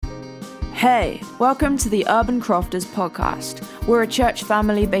Hey, welcome to the Urban Crofters podcast. We're a church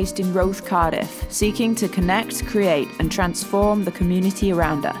family based in Roath, Cardiff, seeking to connect, create, and transform the community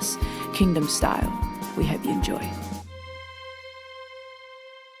around us, kingdom style. We hope you enjoy.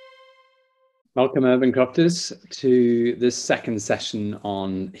 Welcome, Urban Crofters, to this second session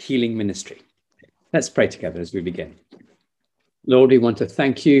on healing ministry. Let's pray together as we begin. Lord, we want to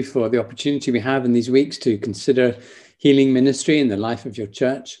thank you for the opportunity we have in these weeks to consider healing ministry in the life of your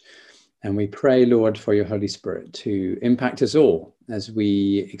church. And we pray, Lord, for your Holy Spirit to impact us all as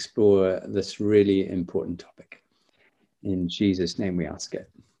we explore this really important topic. In Jesus' name we ask it.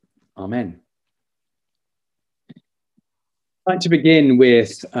 Amen. I'd like to begin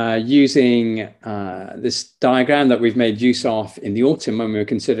with using this diagram that we've made use of in the autumn when we were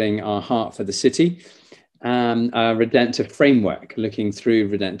considering our heart for the city, a redemptive framework, looking through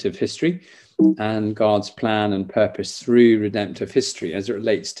redemptive history and God's plan and purpose through redemptive history as it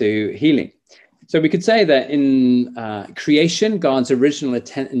relates to healing. So we could say that in creation, God's original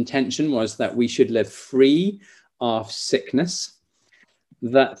intention was that we should live free of sickness,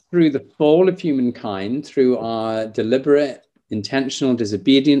 that through the fall of humankind, through our deliberate, intentional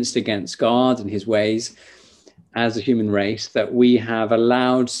disobedience against God and his ways as a human race, that we have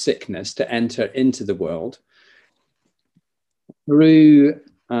allowed sickness to enter into the world. Through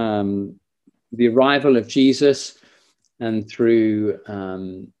the arrival of Jesus and through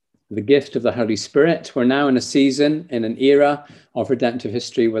the gift of the Holy Spirit, we're now in a season, in an era of redemptive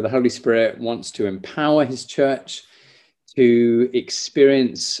history where the Holy Spirit wants to empower his church to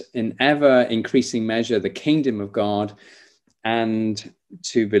experience in ever increasing measure the kingdom of God and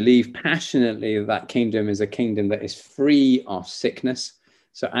to believe passionately that kingdom is a kingdom that is free of sickness.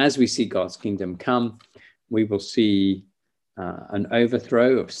 So as we see God's kingdom come, we will see an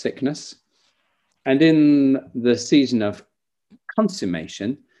overthrow of sickness. And in the season of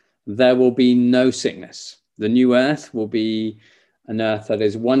consummation, there will be no sickness. The new earth will be an earth that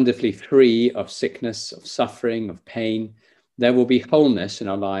is wonderfully free of sickness, of suffering, of pain. There will be wholeness in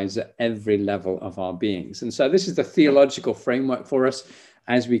our lives at every level of our beings. And so this is the theological framework for us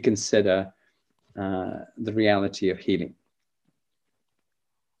as we consider the reality of healing.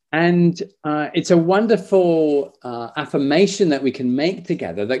 And it's a wonderful affirmation that we can make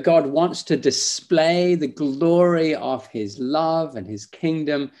together, that God wants to display the glory of his love and his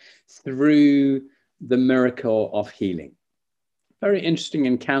kingdom through the miracle of healing. Very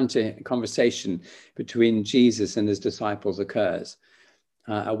interesting conversation between Jesus and his disciples occurs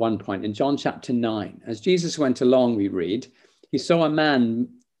at one point in John chapter 9. As Jesus went along, we read, he saw a man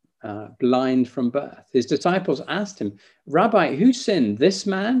blind from birth. His disciples asked him, Rabbi, who sinned, this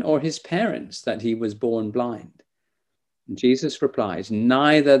man or his parents, that he was born blind? And Jesus replies,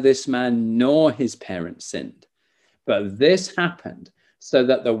 neither this man nor his parents sinned, but this happened so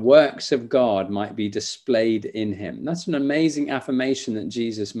that the works of God might be displayed in him. That's an amazing affirmation that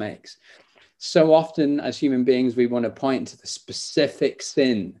Jesus makes. So often as human beings, we want to point to the specific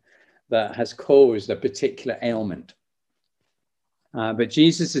sin that has caused a particular ailment. But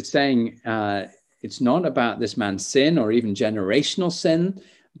Jesus is saying it's not about this man's sin or even generational sin,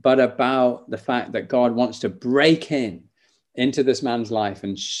 but about the fact that God wants to break into this man's life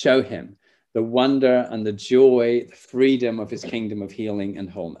and show him the wonder and the joy, the freedom of his kingdom of healing and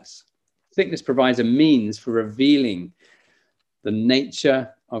wholeness. I think this provides a means for revealing the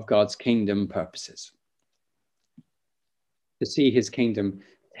nature of God's kingdom purposes, to see his kingdom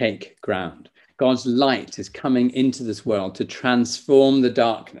take ground. God's light is coming into this world to transform the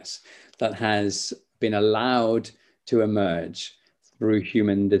darkness that has been allowed to emerge through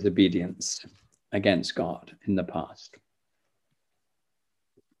human disobedience against God in the past.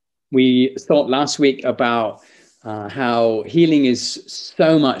 We thought last week about how healing is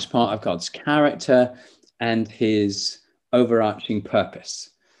so much part of God's character and his overarching purpose.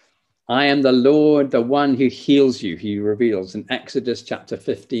 I am the Lord, the one who heals you, he reveals in Exodus chapter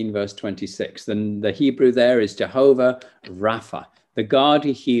 15, verse 26. Then the Hebrew there is Jehovah Rapha, the God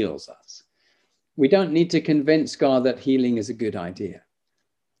who heals us. We don't need to convince God that healing is a good idea.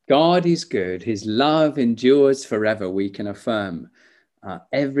 God is good. His love endures forever, we can affirm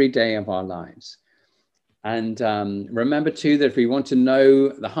every day of our lives. And remember too that if we want to know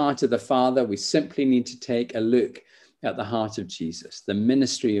the heart of the Father, we simply need to take a look at the heart of Jesus, the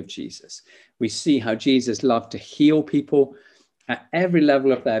ministry of Jesus. We see how Jesus loved to heal people at every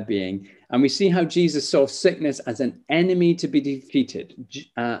level of their being. And we see how Jesus saw sickness as an enemy to be defeated,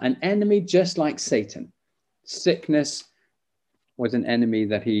 an enemy just like Satan. Sickness was an enemy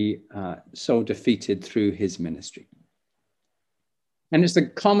that he so defeated through his ministry. And it's the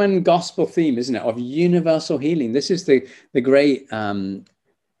common gospel theme, isn't it, of universal healing. This is the great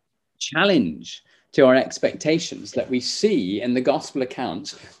challenge to our expectations that we see in the gospel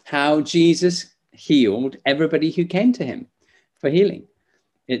accounts how Jesus healed everybody who came to him for healing.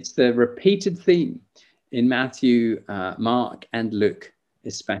 It's the repeated theme in Matthew, Mark, and Luke,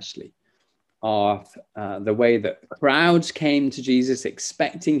 especially, of the way that crowds came to Jesus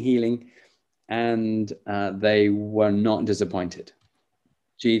expecting healing, and they were not disappointed.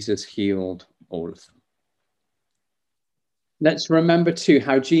 Jesus healed all of them. Let's remember too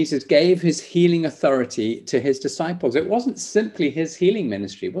how Jesus gave his healing authority to his disciples. It wasn't simply his healing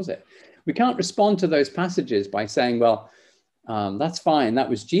ministry, was it? We can't respond to those passages by saying, well, that's fine, that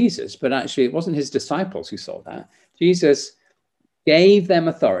was Jesus, but actually it wasn't his disciples who saw that. Jesus gave them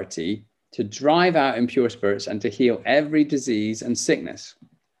authority to drive out impure spirits and to heal every disease and sickness.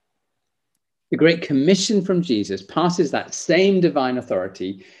 The Great Commission from Jesus passes that same divine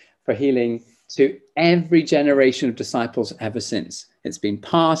authority for healing to every generation of disciples ever since. It's been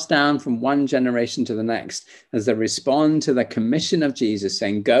passed down from one generation to the next as they respond to the commission of Jesus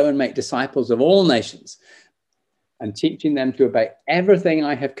saying, go and make disciples of all nations, and teaching them to obey everything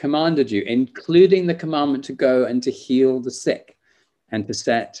I have commanded you, including the commandment to go and to heal the sick and to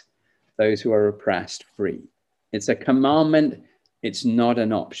set those who are oppressed free. It's a commandment. It's not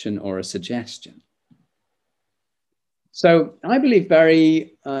an option or a suggestion. So I believe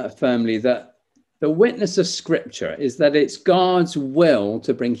very firmly that the witness of Scripture is that it's God's will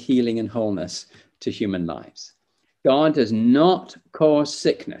to bring healing and wholeness to human lives. God does not cause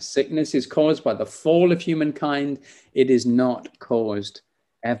sickness. Sickness is caused by the fall of humankind. It is not caused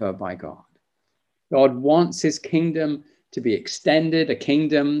ever by God. God wants his kingdom to be extended, a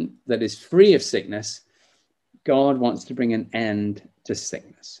kingdom that is free of sickness. God wants to bring an end to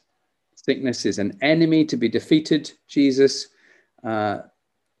sickness. Sickness is an enemy to be defeated, Jesus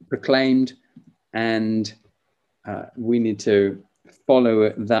proclaimed, and we need to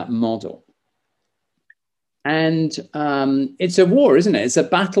follow that model. And it's a war, isn't it? It's a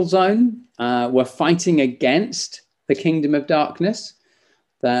battle zone. We're fighting against the kingdom of darkness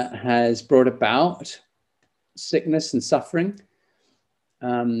that has brought about sickness and suffering.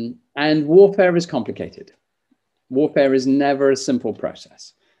 And warfare is complicated. Warfare is never a simple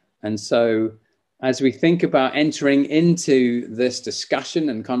process. And so as we think about entering into this discussion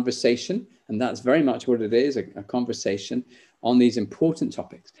and conversation, and that's very much what it is, a conversation on these important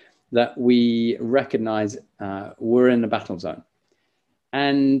topics, that we recognize we're in a battle zone.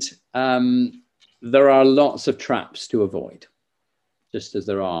 And there are lots of traps to avoid, just as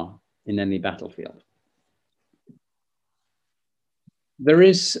there are in any battlefield. There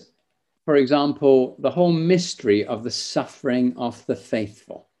is, for example, the whole mystery of the suffering of the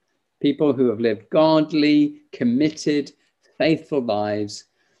faithful. People who have lived godly, committed, faithful lives,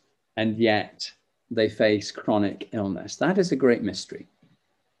 and yet they face chronic illness. That is a great mystery.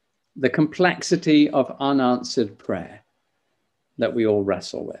 The complexity of unanswered prayer that we all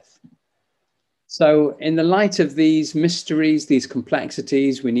wrestle with. So in the light of these mysteries, these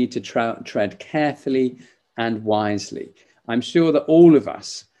complexities, we need to tread carefully and wisely. I'm sure that all of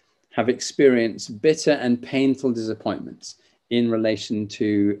us have experienced bitter and painful disappointments in relation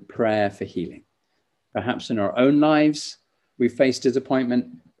to prayer for healing. Perhaps in our own lives, we face disappointment,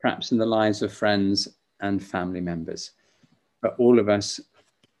 perhaps in the lives of friends and family members. But all of us,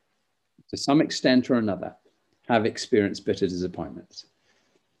 to some extent or another, have experienced bitter disappointments.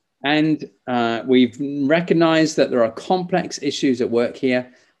 And we've recognized that there are complex issues at work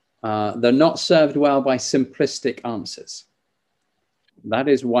here. They're not served well by simplistic answers. That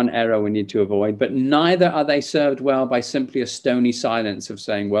is one error we need to avoid, but neither are they served well by simply a stony silence of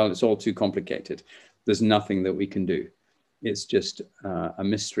saying, well, it's all too complicated. There's nothing that we can do. It's just a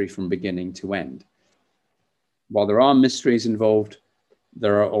mystery from beginning to end. While there are mysteries involved,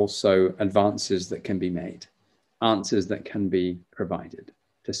 there are also advances that can be made, answers that can be provided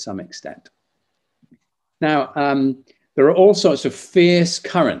to some extent. Now, there are all sorts of fierce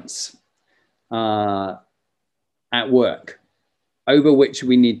currents at work over which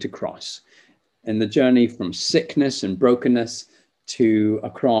we need to cross in the journey from sickness and brokenness to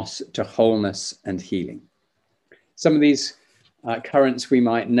across to wholeness and healing. Some of these currents we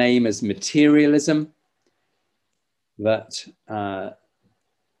might name as materialism, that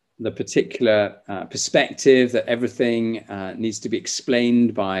the particular perspective that everything needs to be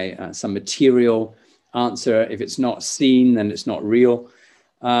explained by some material answer. If it's not seen, then it's not real.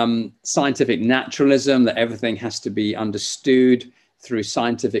 Scientific naturalism, that everything has to be understood through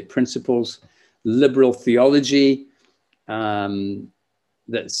scientific principles. Liberal theology that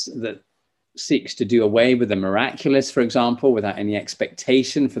seeks to do away with the miraculous, for example, without any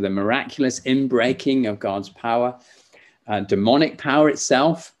expectation for the miraculous inbreaking of God's power. Demonic power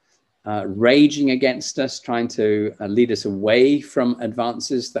itself, raging against us, trying to lead us away from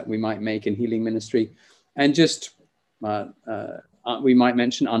advances that we might make in healing ministry, and just we might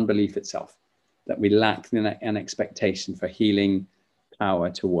mention unbelief itself, that we lack an expectation for healing power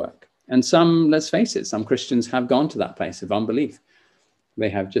to work. And some, let's face it, some Christians have gone to that place of unbelief. They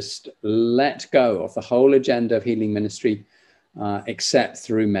have just let go of the whole agenda of healing ministry, except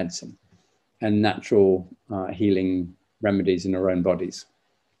through medicine and natural healing remedies in our own bodies.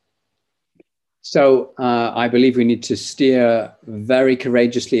 So I believe we need to steer very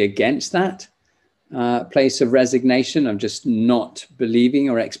courageously against that place of resignation, of just not believing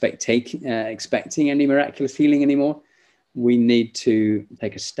or expecting any miraculous healing anymore. We need to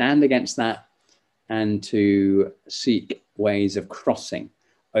take a stand against that and to seek ways of crossing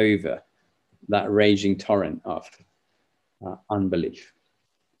over that raging torrent of unbelief.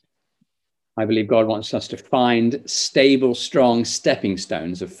 I believe God wants us to find stable, strong stepping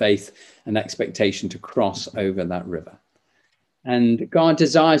stones of faith and expectation to cross over that river. And God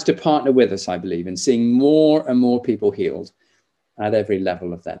desires to partner with us, I believe, in seeing more and more people healed at every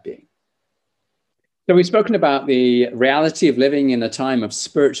level of their being. So we've spoken about the reality of living in a time of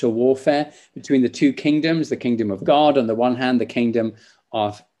spiritual warfare between the two kingdoms, the kingdom of God on the one hand, the kingdom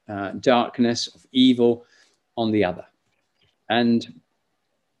of darkness, of evil on the other. And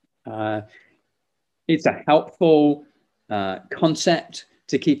it's a helpful concept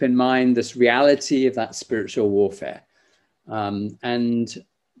to keep in mind this reality of that spiritual warfare. And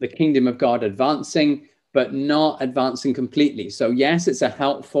the kingdom of God advancing, but not advancing completely. So yes, it's a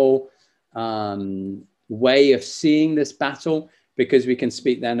helpful way of seeing this battle, because we can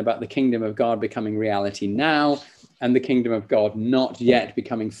speak then about the kingdom of God becoming reality now, and the kingdom of God not yet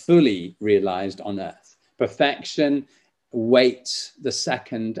becoming fully realized on earth. Perfection waits the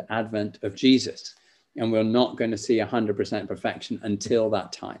second advent of Jesus, and we're not going to see 100% perfection until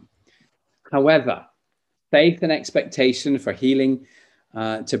that time. However, faith and expectation for healing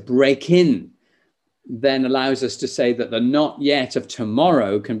to break in then allows us to say that the not yet of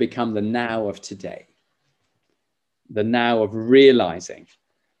tomorrow can become the now of today, the now of realizing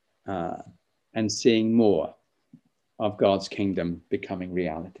and seeing more of God's kingdom becoming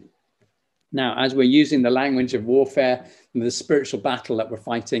reality. Now, as we're using the language of warfare and the spiritual battle that we're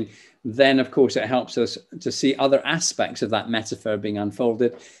fighting, then, of course, it helps us to see other aspects of that metaphor being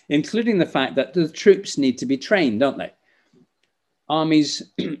unfolded, including the fact that the troops need to be trained, don't they? Armies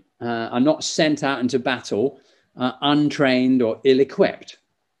are not sent out into battle untrained or ill-equipped.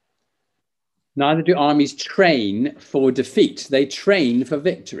 Neither do armies train for defeat. They train for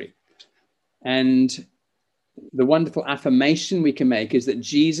victory. And the wonderful affirmation we can make is that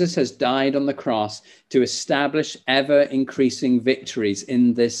Jesus has died on the cross to establish ever-increasing victories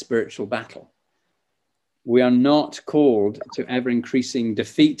in this spiritual battle. We are not called to ever-increasing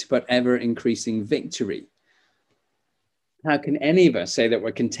defeat, but ever-increasing victory. How can any of us say that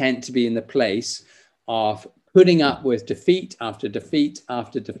we're content to be in the place of putting up with defeat after defeat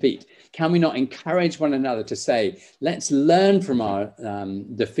after defeat? Can we not encourage one another to say, let's learn from our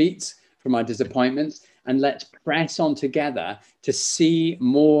defeats, from our disappointments, and let's press on together to see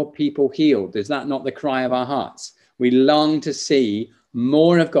more people healed? Is that not the cry of our hearts? We long to see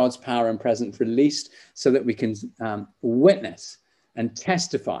more of God's power and presence released so that we can witness and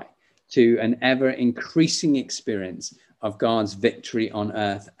testify to an ever-increasing experience of God's victory on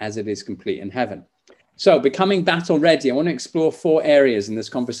earth as it is complete in heaven. So, becoming battle ready, I want to explore 4 areas in this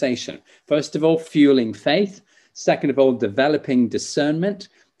conversation. First of all, fueling faith. Second of all, developing discernment.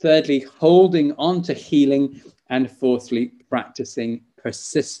 Thirdly, holding on to healing. And fourthly, practicing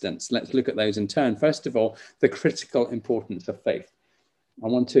persistence. Let's look at those in turn. First of all, the critical importance of faith. I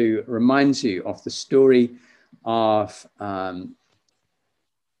want to remind you of the story of a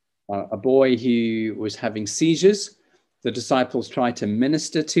boy who was having seizures. The disciples try to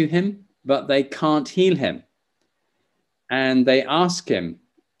minister to him, but they can't heal him. And they ask him,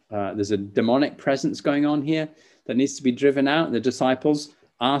 there's a demonic presence going on here that needs to be driven out. The disciples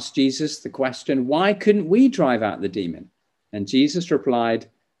asked Jesus the question, why couldn't we drive out the demon? And Jesus replied,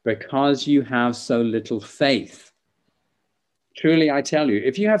 because you have so little faith. Truly, I tell you,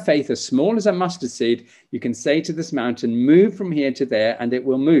 if you have faith as small as a mustard seed, you can say to this mountain, move from here to there, and it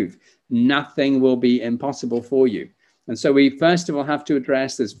will move. Nothing will be impossible for you. And so we first of all have to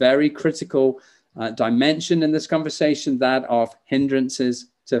address this very critical dimension in this conversation, that of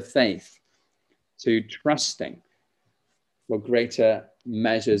hindrances to faith, to trusting for greater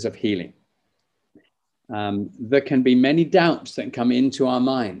measures of healing. There can be many doubts that come into our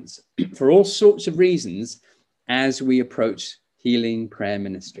minds for all sorts of reasons as we approach healing prayer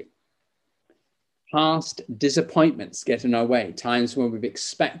ministry. past disappointments get in our way, times when we've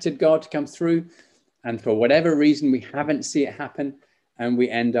expected God to come through, and for whatever reason, we haven't seen it happen, and we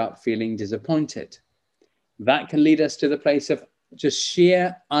end up feeling disappointed. That can lead us to the place of just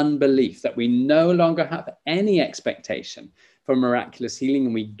sheer unbelief, that we no longer have any expectation for miraculous healing,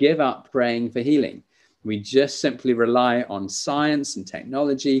 and we give up praying for healing. We just simply rely on science and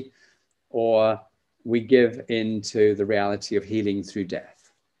technology, or we give into the reality of healing through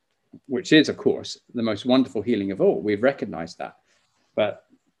death, which is, of course, the most wonderful healing of all. We've recognized that. But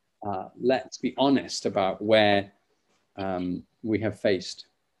let's be honest about where we have faced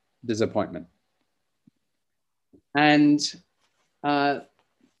disappointment. And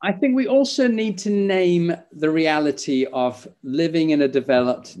I think we also need to name the reality of living in a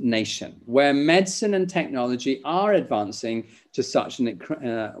developed nation where medicine and technology are advancing to such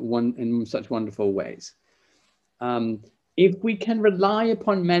in such wonderful ways. If we can rely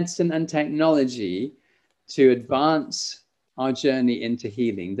upon medicine and technology to advance our journey into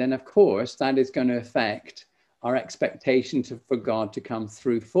healing, then of course that is going to affect our expectation for God to come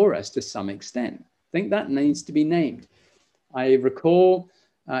through for us to some extent. I think that needs to be named. I recall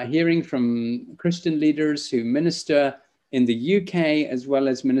hearing from Christian leaders who minister in the UK as well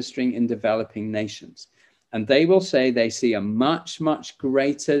as ministering in developing nations. And they will say they see a much, much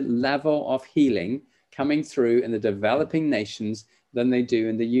greater level of healing coming through in the developing nations than they do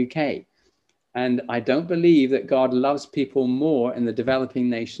in the UK. And I don't believe that God loves people more in the developing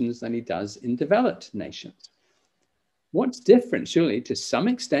nations than he does in developed nations. What's different, surely, to some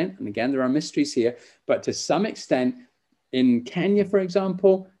extent, and again, there are mysteries here, but to some extent, in Kenya, for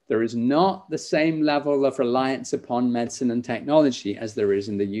example, there is not the same level of reliance upon medicine and technology as there is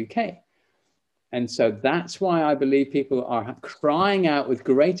in the UK. And so that's why I believe people are crying out with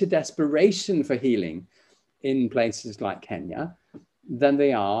greater desperation for healing in places like Kenya than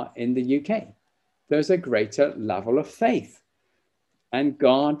they are in the UK. There's a greater level of faith, and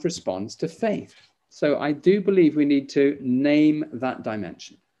God responds to faith. So I do believe we need to name that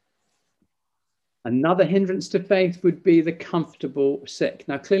dimension. Another hindrance to faith would be the comfortable sick.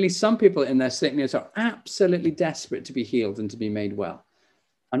 Now, clearly, some people in their sickness are absolutely desperate to be healed and to be made well.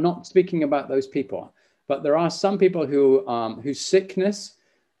 I'm not speaking about those people, but there are some people who whose sickness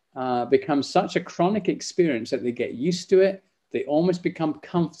becomes such a chronic experience that they get used to it. They almost become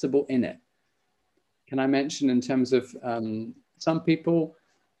comfortable in it. Can I mention in terms of some people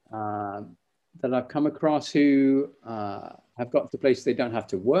that I've come across who have got to the place they don't have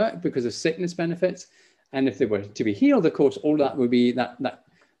to work because of sickness benefits. And if they were to be healed, of course, all that would be that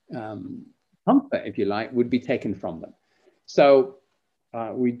comfort, if you like, would be taken from them. So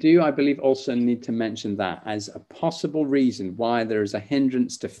we do, I believe, also need to mention that as a possible reason why there is a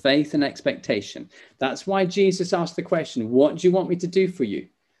hindrance to faith and expectation. That's why Jesus asked the question, what do you want me to do for you?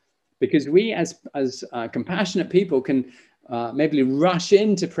 Because we as compassionate people can maybe rush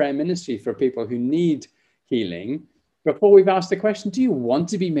into prayer ministry for people who need healing before we've asked the question, do you want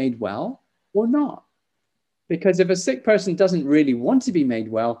to be made well or not? Because if a sick person doesn't really want to be made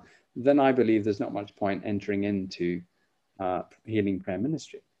well, then I believe there's not much point entering into healing prayer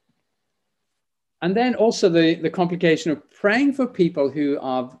ministry. And then also the complication of praying for people who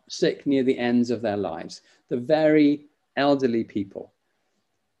are sick near the ends of their lives, the very elderly people.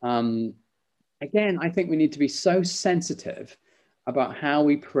 Again, I think we need to be so sensitive about how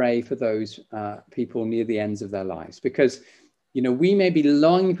we pray for those people near the ends of their lives, because, you know, we may be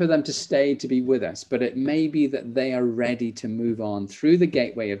longing for them to stay to be with us, but it may be that they are ready to move on through the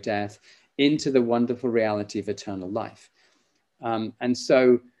gateway of death into the wonderful reality of eternal life. And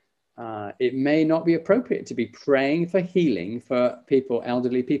so it may not be appropriate to be praying for healing for people,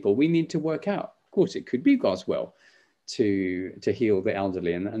 elderly people. We need to work out, of course, it could be God's will to heal the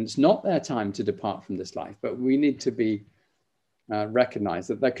elderly, and it's not their time to depart from this life, but we need to be recognize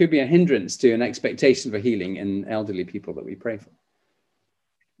that there could be a hindrance to an expectation for healing in elderly people that we pray for.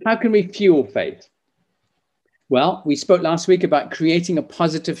 How can we fuel faith? Well, we spoke last week about creating a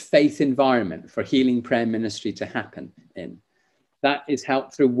positive faith environment for healing prayer ministry to happen in. That is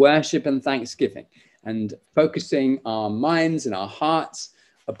helped through worship and thanksgiving and focusing our minds and our hearts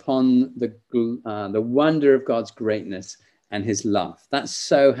upon the wonder of God's greatness and his love. That's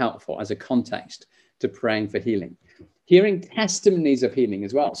so helpful as a context to praying for healing. Hearing testimonies of healing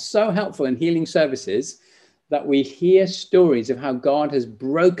as well. So helpful in healing services that we hear stories of how God has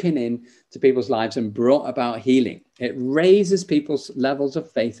broken in to people's lives and brought about healing. It raises people's levels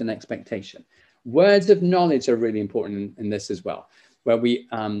of faith and expectation. Words of knowledge are really important in this as well, where we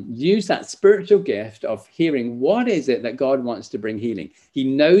use that spiritual gift of hearing what is it that God wants to bring healing. He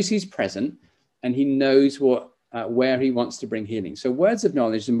knows he's present and he knows where he wants to bring healing. So words of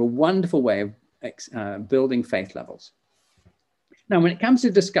knowledge is a wonderful way building faith levels. Now, when it comes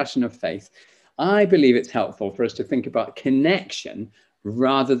to discussion of faith, I believe it's helpful for us to think about connection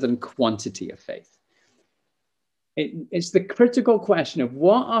rather than quantity of faith. It's the critical question of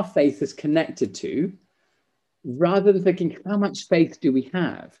what our faith is connected to, rather than thinking, how much faith do we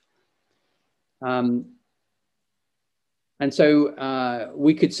have? And so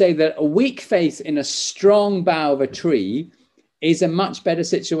we could say that a weak faith in a strong bough of a tree is a much better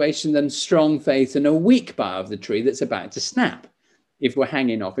situation than strong faith in a weak bough of the tree that's about to snap if we're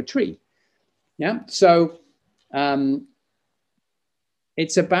hanging off a tree. Yeah. So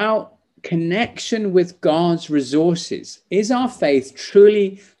it's about connection with God's resources. Is our faith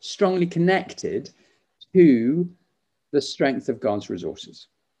truly strongly connected to the strength of God's resources?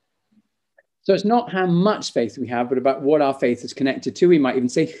 So it's not how much faith we have, but about what our faith is connected to. We might even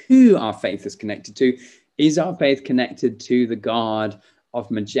say who our faith is connected to. Is our faith connected to the God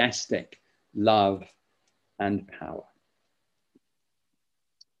of majestic love and power?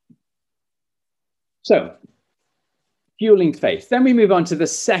 So, fueling faith. Then we move on to the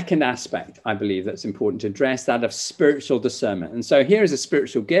second aspect, I believe, that's important to address, that of spiritual discernment. And so here is a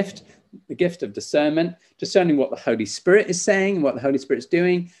spiritual gift, the gift of discernment, discerning what the Holy Spirit is saying, what the Holy Spirit is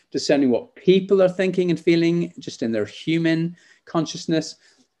doing, discerning what people are thinking and feeling just in their human consciousness,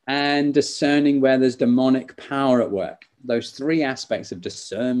 and discerning where there's demonic power at work. Those three aspects of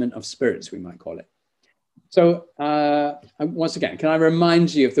discernment of spirits, we might call it. So once again, can I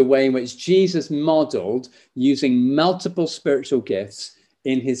remind you of the way in which Jesus modeled using multiple spiritual gifts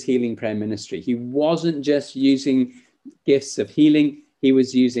in his healing prayer ministry? He wasn't just using gifts of healing, he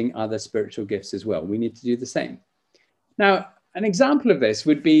was using other spiritual gifts as well. We need to do the same. Now, an example of this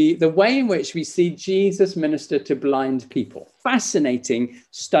would be the way in which we see Jesus minister to blind people. Fascinating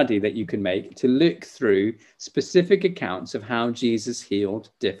study that you can make to look through specific accounts of how Jesus healed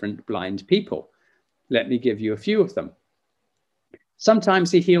different blind people. Let me give you a few of them.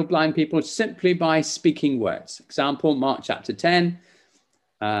 Sometimes he healed blind people simply by speaking words. Example, Mark chapter 10.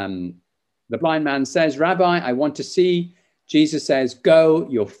 The blind man says, "Rabbi, I want to see." Jesus says, "Go,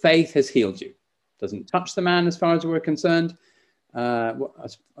 your faith has healed you." Doesn't touch the man as far as we're concerned.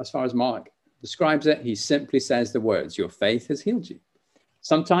 As far as Mark describes it, he simply says the words, "Your faith has healed you."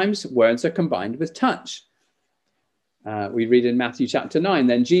 Sometimes words are combined with touch. We read in Matthew chapter 9,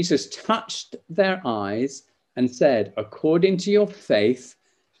 then Jesus touched their eyes and said, "According to your faith,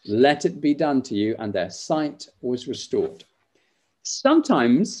 let it be done to you," and their sight was restored.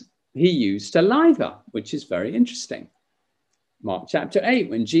 Sometimes he used saliva, which is very interesting. Mark chapter 8,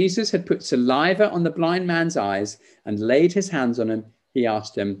 when Jesus had put saliva on the blind man's eyes and laid his hands on him, he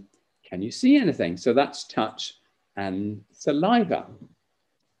asked him, "Can you see anything?" So that's touch and saliva.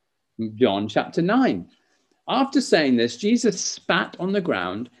 John chapter 9. After saying this, Jesus spat on the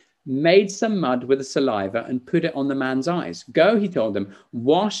ground, made some mud with the saliva and put it on the man's eyes. "Go," he told him,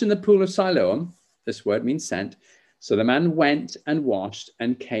 "wash in the pool of Siloam." This word means sent. So the man went and washed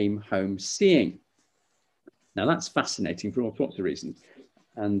and came home seeing. Now that's fascinating for all sorts of reasons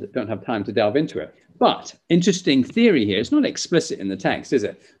and don't have time to delve into it. But interesting theory here. It's not explicit in the text, is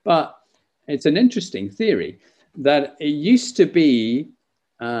it? But it's an interesting theory that it used to be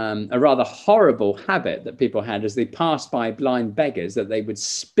a rather horrible habit that people had as they passed by blind beggars, that they would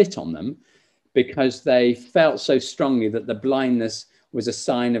spit on them because they felt so strongly that the blindness was a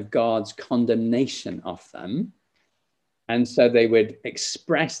sign of God's condemnation of them. And so they would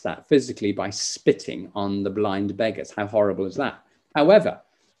express that physically by spitting on the blind beggars. How horrible is that? However,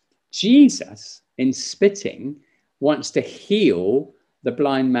 Jesus, in spitting, wants to heal the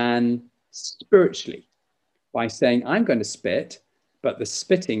blind man spiritually by saying, "I'm going to spit, but the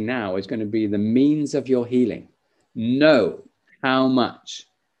spitting now is going to be the means of your healing. Know how much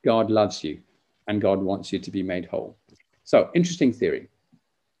God loves you and God wants you to be made whole." So interesting theory.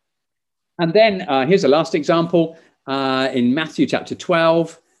 And then here's a last example in Matthew chapter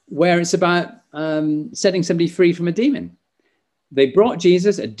 12, where it's about setting somebody free from a demon. They brought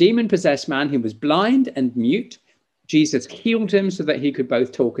Jesus, a demon-possessed man who was blind and mute. Jesus healed him so that he could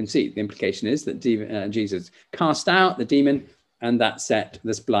both talk and see. The implication is that Jesus cast out the demon, and that set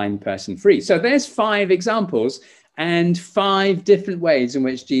this blind person free. So there's 5 examples and 5 different ways in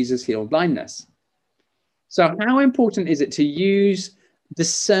which Jesus healed blindness. So how important is it to use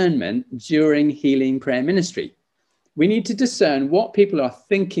discernment during healing prayer ministry? We need to discern what people are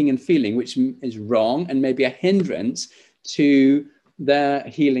thinking and feeling, which is wrong and maybe a hindrance to their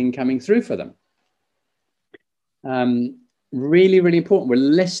healing coming through for them. Really, really important. We're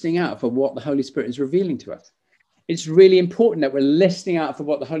listening out for what the Holy Spirit is revealing to us. It's really important that we're listening out for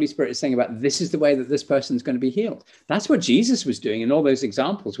what the Holy Spirit is saying about this is the way that this person is going to be healed. That's what Jesus was doing in all those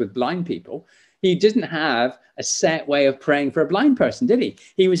examples with blind people. He didn't have a set way of praying for a blind person, did he?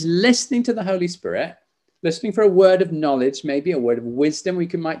 He was listening to the Holy Spirit, listening for a word of knowledge, maybe a word of wisdom,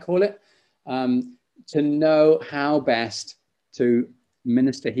 might call it, to know how best to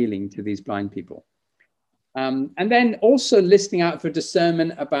minister healing to these blind people. And then also listening out for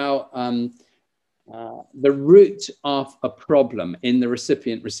discernment about the root of a problem in the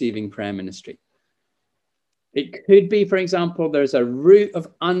recipient receiving prayer ministry. It could be, for example, there's a root of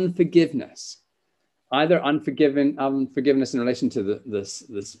unforgiveness, either unforgiveness in relation to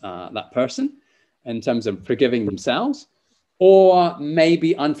that person in terms of forgiving themselves, or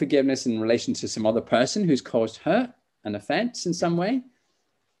maybe unforgiveness in relation to some other person who's caused hurt and offense in some way.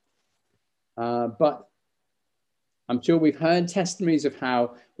 But I'm sure we've heard testimonies of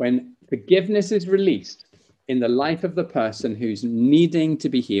how when forgiveness is released in the life of the person who's needing to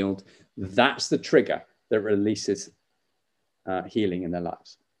be healed, that's the trigger that releases healing in their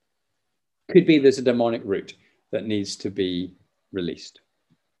lives. Could be there's a demonic root that needs to be released.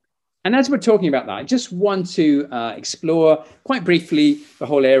 And as we're talking about that, I just want to explore quite briefly the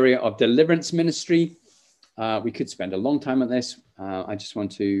whole area of deliverance ministry. We could spend a long time on this. I just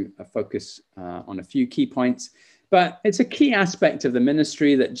want to focus on a few key points. But it's a key aspect of the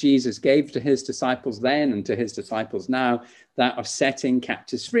ministry that Jesus gave to his disciples then and to his disciples now, that of setting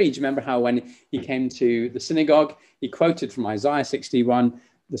captives free. Do you remember how when he came to the synagogue, he quoted from Isaiah 61,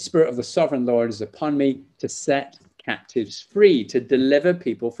 "The Spirit of the Sovereign Lord is upon me to set captives free, to deliver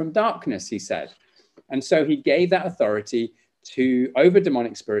people from darkness," he said. And so he gave that authority over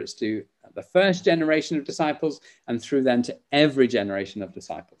demonic spirits to the first generation of disciples and through them to every generation of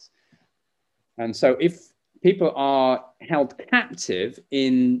disciples. And so if people are held captive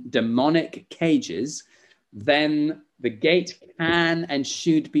in demonic cages, then the gate can and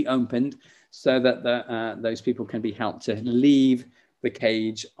should be opened so that those people can be helped to leave the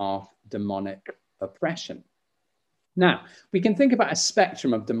cage of demonic oppression. Now, we can think about a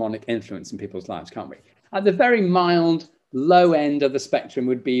spectrum of demonic influence in people's lives, can't we? At the very mild, low end of the spectrum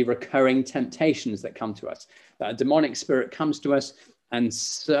would be recurring temptations that come to us. That a demonic spirit comes to us and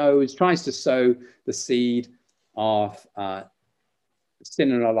tries to sow the seed of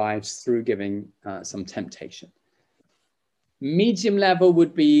sin in our lives through giving some temptation. Medium level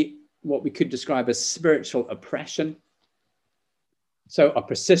would be what we could describe as spiritual oppression. So a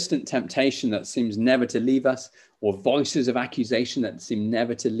persistent temptation that seems never to leave us, or voices of accusation that seem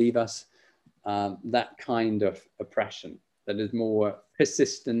never to leave us, that kind of oppression that is more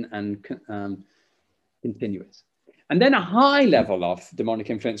persistent and continuous. And then a high level of demonic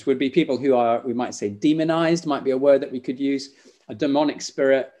influence would be people who are, we might say, demonized, might be a word that we could use. A demonic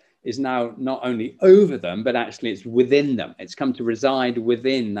spirit is now not only over them, but actually it's within them. It's come to reside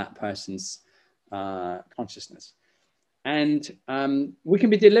within that person's consciousness. And we can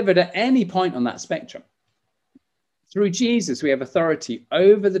be delivered at any point on that spectrum. Through Jesus, we have authority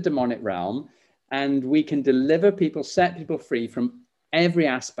over the demonic realm, and we can deliver people, set people free from every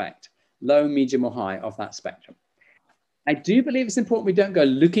aspect, low, medium, or high of that spectrum. I do believe it's important we don't go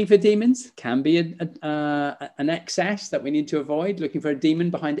looking for demons. Can be an excess that we need to avoid, looking for a demon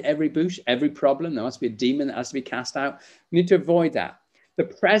behind every bush, every problem. There must be a demon that has to be cast out. We need to avoid that. The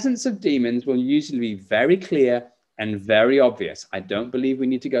presence of demons will usually be very clear and very obvious. I don't believe we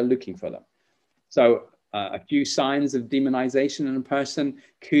need to go looking for them. So a few signs of demonization in a person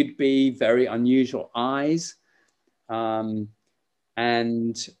could be very unusual eyes, and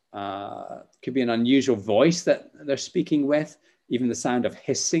could be an unusual voice that they're speaking with, even the sound of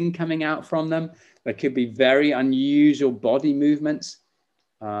hissing coming out from them. There could be very unusual body movements,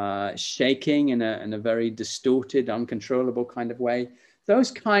 shaking in a very distorted, uncontrollable kind of way. Those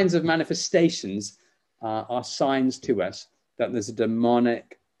kinds of manifestations are signs to us that there's a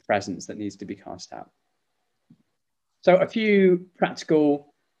demonic presence that needs to be cast out. So a few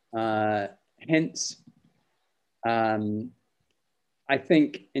practical hints. I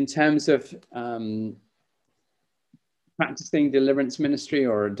think in terms of practicing deliverance ministry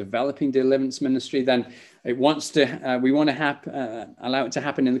or developing deliverance ministry, then we want to allow it to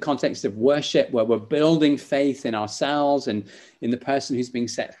happen in the context of worship, where we're building faith in ourselves and in the person who's being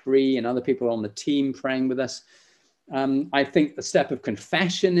set free and other people on the team praying with us. I think the step of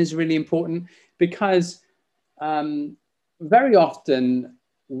confession is really important, because very often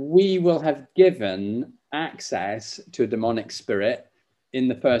we will have given access to a demonic spirit in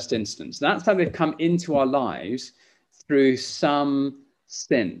the first instance. That's how they've come into our lives, through some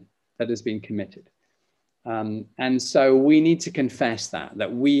sin that has been committed. And so we need to confess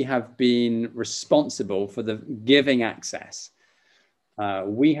that we have been responsible for the giving access.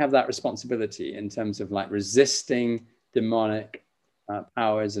 We have that responsibility in terms of like resisting demonic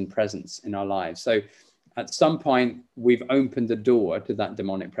powers and presence in our lives. So at some point, we've opened the door to that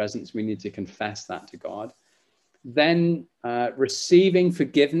demonic presence. We need to confess that to God. Then receiving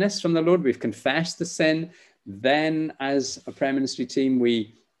forgiveness from the Lord. We've confessed the sin. Then as a prayer ministry team,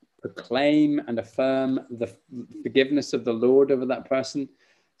 we proclaim and affirm the forgiveness of the Lord over that person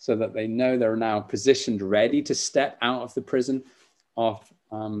so that they know they're now positioned ready to step out of the prison of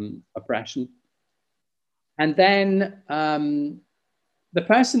oppression. And then the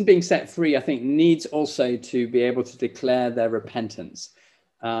person being set free, I think, needs also to be able to declare their repentance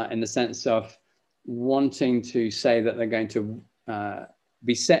in the sense of wanting to say that they're going to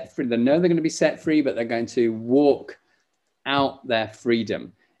be set free. They know they're going to be set free, but they're going to walk out their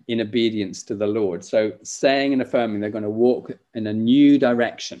freedom in obedience to the Lord. So saying and affirming they're going to walk in a new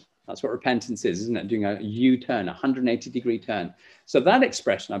direction. That's what repentance is, isn't it? Doing a U-turn, a 180-degree turn. So that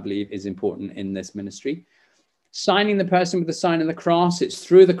expression, I believe, is important in this ministry. Signing the person with the sign of the cross. It's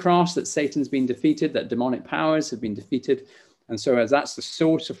through the cross that Satan's been defeated, that demonic powers have been defeated. And so as that's the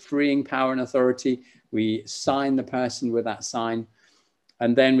source of freeing power and authority, we sign the person with that sign.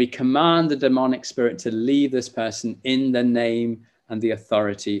 And then we command the demonic spirit to leave this person in the name and the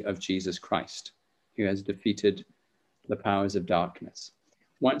authority of Jesus Christ, who has defeated the powers of darkness.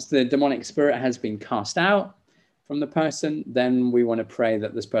 Once the demonic spirit has been cast out from the person, then we want to pray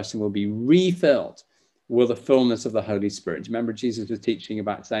that this person will be refilled with the fullness of the Holy Spirit. Remember, Jesus was teaching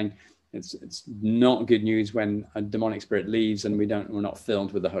about saying it's not good news when a demonic spirit leaves and we're not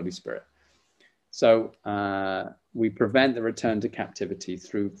filled with the Holy Spirit. So we prevent the return to captivity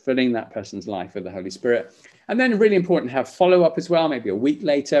through filling that person's life with the Holy Spirit. And then really important to have follow-up as well, maybe a week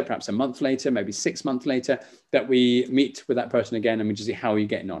later, perhaps a month later, maybe 6 months later, that we meet with that person again and we just see, how are you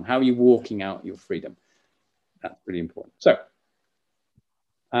getting on? How are you walking out your freedom? That's really important. So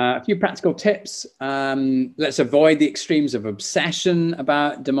a few practical tips. Let's avoid the extremes of obsession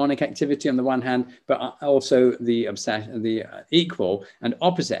about demonic activity on the one hand, but also the equal and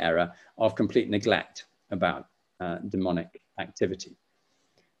opposite error of complete neglect about demonic activity.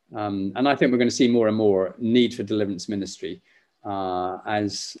 And I think we're going to see more and more need for deliverance ministry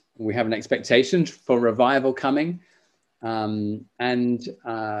as we have an expectation for revival coming. And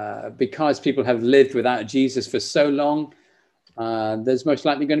because people have lived without Jesus for so long, there's most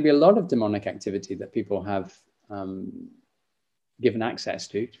likely going to be a lot of demonic activity that people have given access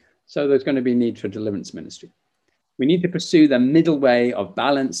to. So there's going to be need for deliverance ministry. We need to pursue the middle way of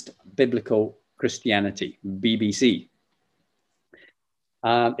balanced biblical Christianity, BBC.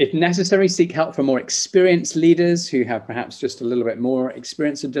 If necessary, seek help from more experienced leaders who have perhaps just a little bit more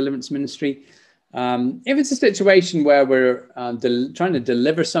experience of deliverance ministry. If it's a situation where we're trying to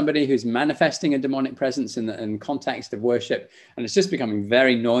deliver somebody who's manifesting a demonic presence in the context of worship, and it's just becoming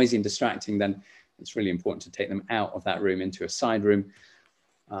very noisy and distracting, then it's really important to take them out of that room into a side room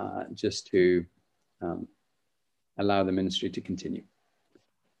just to allow the ministry to continue.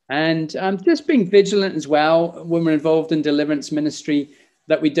 And just being vigilant as well when we're involved in deliverance ministry,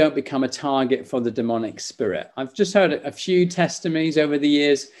 that we don't become a target for the demonic spirit. I've just heard a few testimonies over the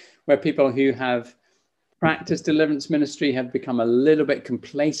years where people who have practiced deliverance ministry have become a little bit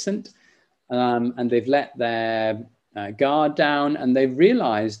complacent and they've let their guard down, and they've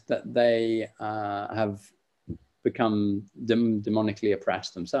realized that they have become demonically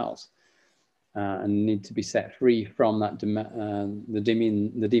oppressed themselves and need to be set free from that the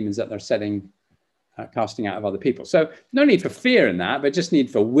demons that they're casting out of other people. So no need for fear in that, but just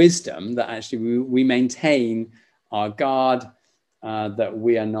need for wisdom that actually we maintain our guard, that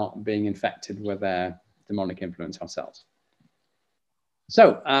we are not being infected with their demonic influence ourselves.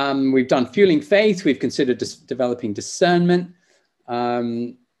 So we've done fueling faith, we've considered developing discernment,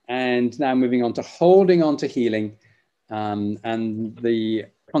 and now moving on to holding on to healing and the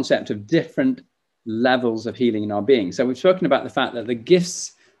concept of different levels of healing in our being. So we've spoken about the fact that the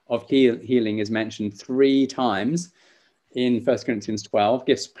gifts of healing is mentioned 3 times in 1 Corinthians 12,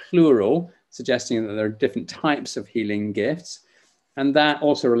 gifts plural, suggesting that there are different types of healing gifts. And that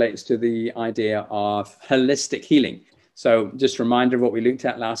also relates to the idea of holistic healing. So just a reminder of what we looked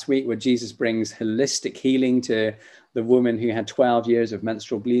at last week, where Jesus brings holistic healing to the woman who had 12 years of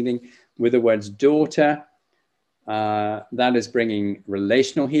menstrual bleeding with the words daughter. That is bringing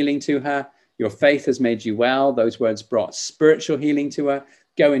relational healing to her. Your faith has made you well. Those words brought spiritual healing to her.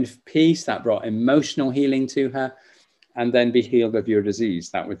 Go in peace. That brought emotional healing to her. And then be healed of your disease.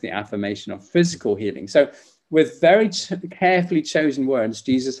 That was the affirmation of physical healing. So with very carefully chosen words,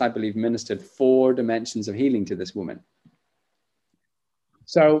 Jesus, I believe, ministered 4 dimensions of healing to this woman.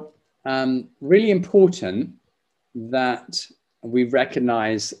 So really important that we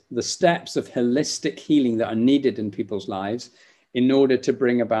recognize the steps of holistic healing that are needed in people's lives in order to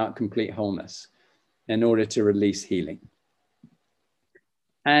bring about complete wholeness, in order to release healing.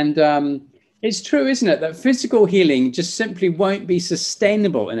 And it's true, isn't it, that physical healing just simply won't be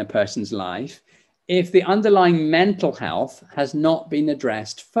sustainable in a person's life if the underlying mental health has not been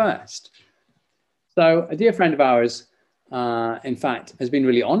addressed first. So a dear friend of ours, in fact, has been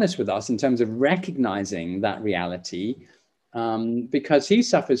really honest with us in terms of recognizing that reality, because he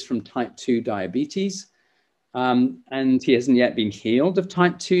suffers from type 2 diabetes, and he hasn't yet been healed of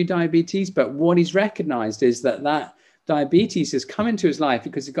type 2 diabetes. But what he's recognized is that diabetes has come into his life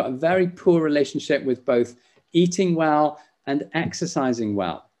because he's got a very poor relationship with both eating well and exercising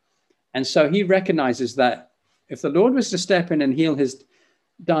well. And so he recognizes that if the Lord was to step in and heal his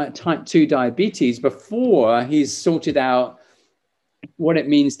type 2 diabetes before he's sorted out what it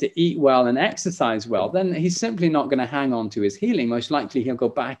means to eat well and exercise well, then he's simply not going to hang on to his healing. Most likely he'll go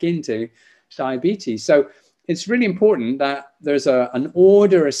back into diabetes. So it's really important that there's an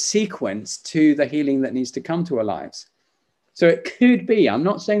order, a sequence to the healing that needs to come to our lives. So it could be, I'm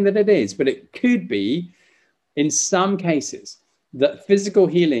not saying that it is, but it could be in some cases that physical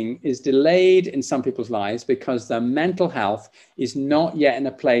healing is delayed in some people's lives because their mental health is not yet in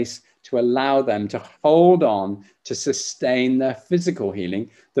a place to allow them to hold on to sustain their physical healing,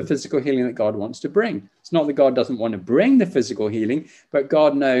 the physical healing that God wants to bring. It's not that God doesn't want to bring the physical healing, but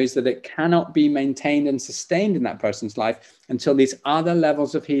God knows that it cannot be maintained and sustained in that person's life until these other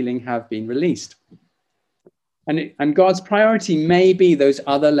levels of healing have been released. And God's priority may be those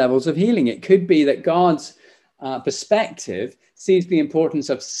other levels of healing. It could be that God's perspective sees the importance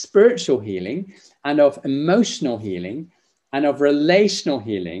of spiritual healing and of emotional healing and of relational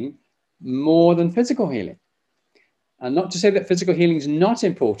healing more than physical healing. And not to say that physical healing is not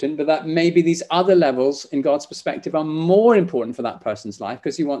important, but that maybe these other levels in God's perspective are more important for that person's life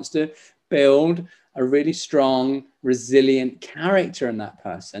because he wants to build a really strong, resilient character in that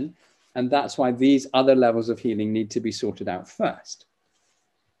person. And that's why these other levels of healing need to be sorted out first.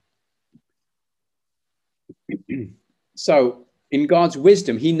 So in God's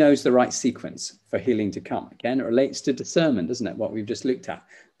wisdom, he knows the right sequence for healing to come. Again, it relates to discernment, doesn't it? What we've just looked at,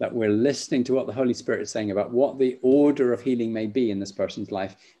 that we're listening to what the Holy Spirit is saying about what the order of healing may be in this person's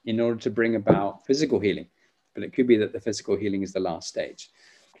life in order to bring about physical healing. But it could be that the physical healing is the last stage.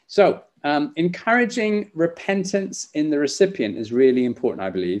 So encouraging repentance in the recipient is really important, I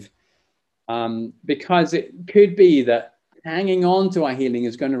believe, because it could be that hanging on to our healing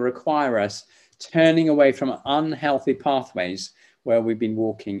is going to require us turning away from unhealthy pathways where we've been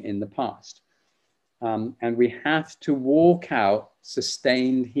walking in the past. And we have to walk out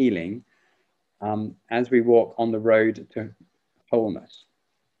sustained healing as we walk on the road to wholeness.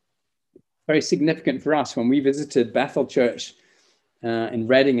 Very significant for us when we visited Bethel Church in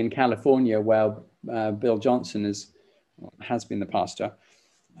Redding in California, where Bill Johnson has been the pastor.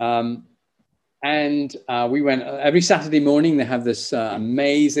 And we went every Saturday morning. They have this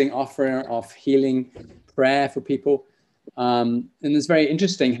amazing offer of healing prayer for people. And it's very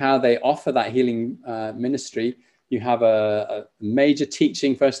interesting how they offer that healing ministry. You have a major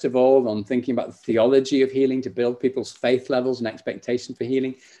teaching, first of all, on thinking about the theology of healing to build people's faith levels and expectation for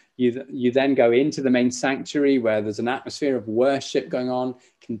healing. You then go into the main sanctuary where there's an atmosphere of worship going on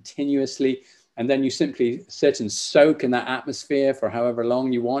continuously. And then you simply sit and soak in that atmosphere for however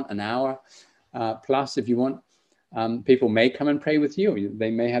long you want, an hour. Plus, if you want, people may come and pray with you.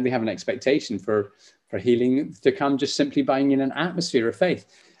 They have an expectation for healing to come just simply by being in an atmosphere of faith.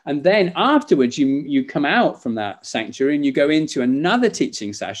 And then afterwards, you come out from that sanctuary and you go into another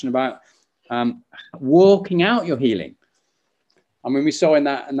teaching session about walking out your healing. I mean, we saw in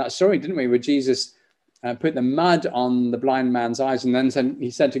that story, didn't we, where Jesus put the mud on the blind man's eyes and then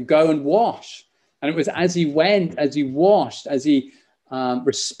he said to go and wash. And it was as he went, as he washed, as he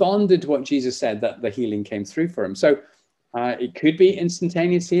responded to what Jesus said, that the healing came through for him. So it could be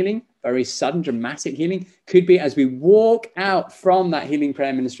instantaneous healing, very sudden, dramatic healing. Could be as we walk out from that healing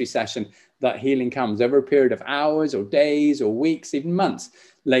prayer ministry session, that healing comes over a period of hours or days or weeks, even months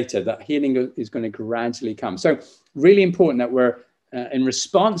later, that healing is going to gradually come. So really important that we're in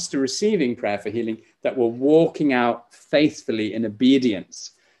response to receiving prayer for healing, that we're walking out faithfully in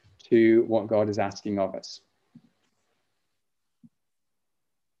obedience to what God is asking of us.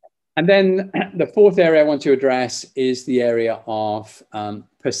 And then the fourth area I want to address is the area of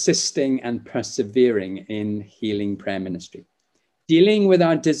persisting and persevering in healing prayer ministry. Dealing with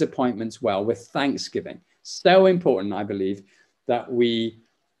our disappointments well, with thanksgiving. So important, I believe, that we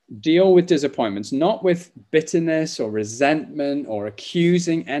deal with disappointments, not with bitterness or resentment or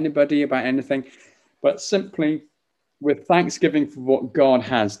accusing anybody about anything, but simply with thanksgiving for what God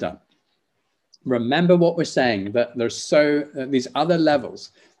has done. remember what we're saying, that there's these other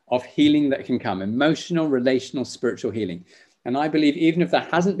levels of healing that can come: emotional, relational, spiritual healing. And I believe even if there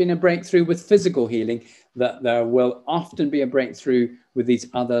hasn't been a breakthrough with physical healing, that there will often be a breakthrough with these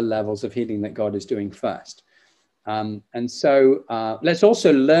other levels of healing that God is doing first. And so let's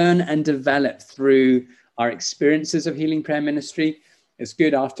also learn and develop through our experiences of healing prayer ministry. It's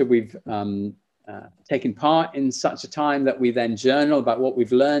good after we've taken part in such a time that we then journal about what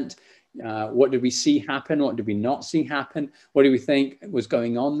we've learned. What did we see happen? What did we not see happen? What do we think was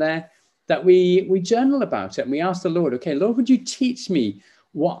going on there? That we journal about it, and we ask the Lord, okay, Lord, would you teach me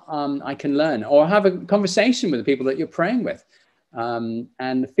what I can learn? Or have a conversation with the people that you're praying with. And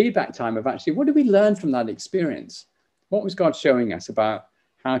the feedback time of actually, what did we learn from that experience? What was God showing us about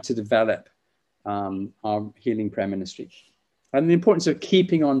how to develop our healing prayer ministry? And the importance of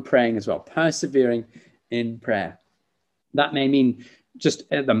keeping on praying as well, persevering in prayer. That may mean just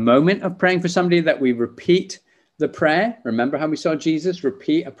at the moment of praying for somebody that we repeat the prayer. Remember how we saw Jesus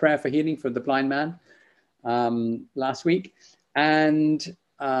repeat a prayer for healing for the blind man last week? And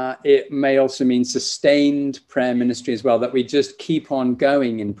it may also mean sustained prayer ministry as well, that we just keep on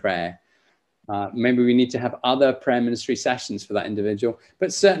going in prayer. Maybe we need to have other prayer ministry sessions for that individual,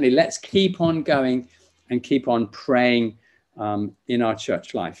 but certainly let's keep on going and keep on praying in our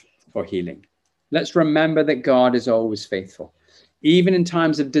church life for healing. Let's remember that God is always faithful. Even in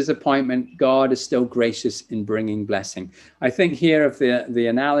times of disappointment, God is still gracious in bringing blessing. I think here of the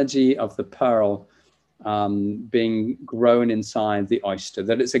analogy of the pearl being grown inside the oyster,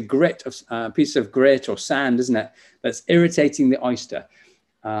 that it's a piece of grit or sand, isn't it, that's irritating the oyster,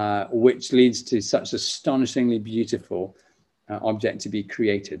 which leads to such astonishingly beautiful object to be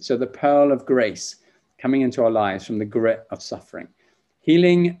created. So the pearl of grace coming into our lives from the grit of suffering.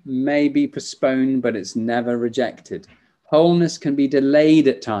 Healing may be postponed, but it's never rejected. Wholeness can be delayed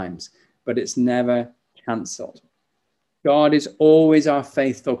at times, but it's never cancelled. God is always our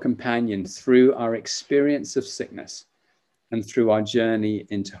faithful companion through our experience of sickness and through our journey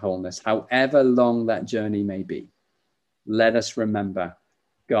into wholeness, however long that journey may be. Let us remember,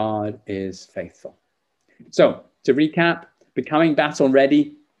 God is faithful. So, to recap, becoming battle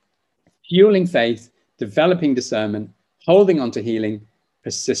ready, fueling faith, developing discernment, holding on to healing,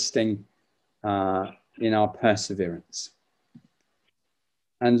 persisting in our perseverance.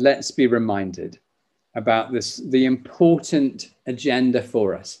 And let's be reminded about the important agenda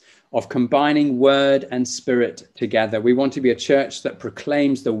for us of combining word and spirit together. We want to be a church that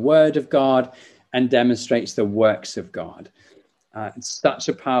proclaims the word of God and demonstrates the works of God. It's such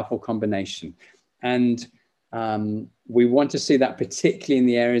a powerful combination. And we want to see that particularly in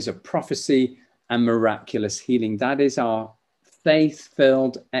the areas of prophecy and miraculous healing. That is our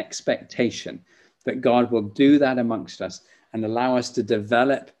faith-filled expectation, that God will do that amongst us and allow us to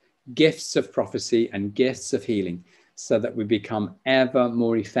develop gifts of prophecy and gifts of healing so that we become ever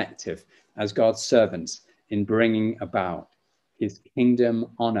more effective as God's servants in bringing about his kingdom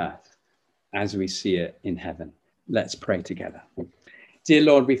on earth as we see it in heaven. Let's pray together. Dear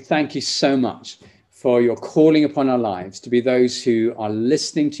Lord, we thank you so much for your calling upon our lives to be those who are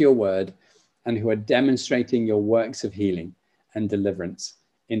listening to your word and who are demonstrating your works of healing and deliverance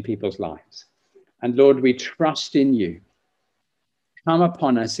in people's lives. And Lord, we trust in you. Come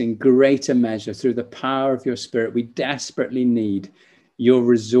upon us in greater measure through the power of your Spirit. We desperately need your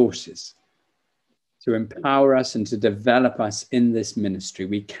resources to empower us and to develop us in this ministry.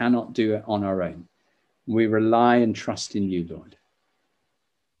 We cannot do it on our own. We rely and trust in you, Lord.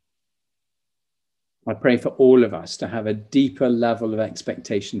 I pray for all of us to have a deeper level of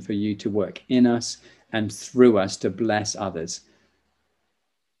expectation for you to work in us and through us to bless others.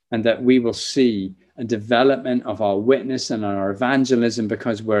 And that we will see a development of our witness and our evangelism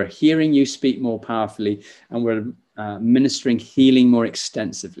because we're hearing you speak more powerfully and we're ministering healing more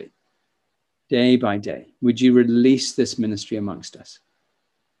extensively. Day by day, would you release this ministry amongst us?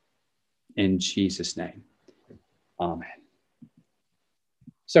 In Jesus' name, amen.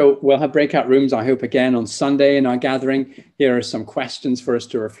 So we'll have breakout rooms, I hope, again on Sunday in our gathering. Here are some questions for us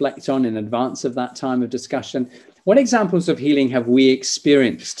to reflect on in advance of that time of discussion. What examples of healing have we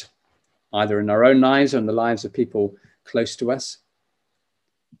experienced, either in our own lives or in the lives of people close to us?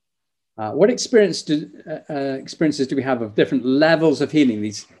 What experiences do we have of different levels of healing,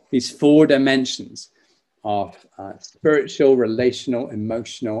 these four dimensions of spiritual, relational,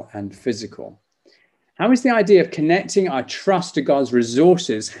 emotional, and physical? How is the idea of connecting our trust to God's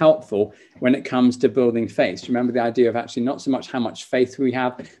resources helpful when it comes to building faith? Do you remember the idea of actually not so much how much faith we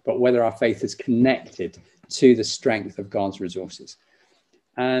have, but whether our faith is connected to the strength of God's resources?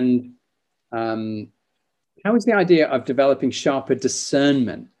 And how is the idea of developing sharper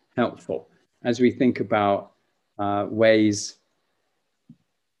discernment helpful as we think about ways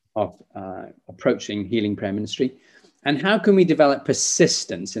of approaching healing prayer ministry? And how can we develop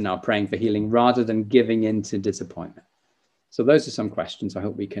persistence in our praying for healing rather than giving in to disappointment? So those are some questions I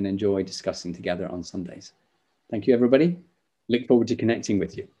hope we can enjoy discussing together on Sundays. Thank you, everybody. Look forward to connecting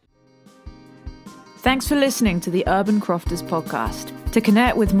with you. Thanks for listening to the Urban Crofters podcast. To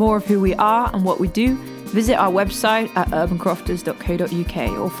connect with more of who we are and what we do, visit our website at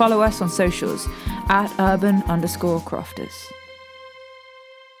urbancrofters.co.uk or follow us on socials at urban_crofters.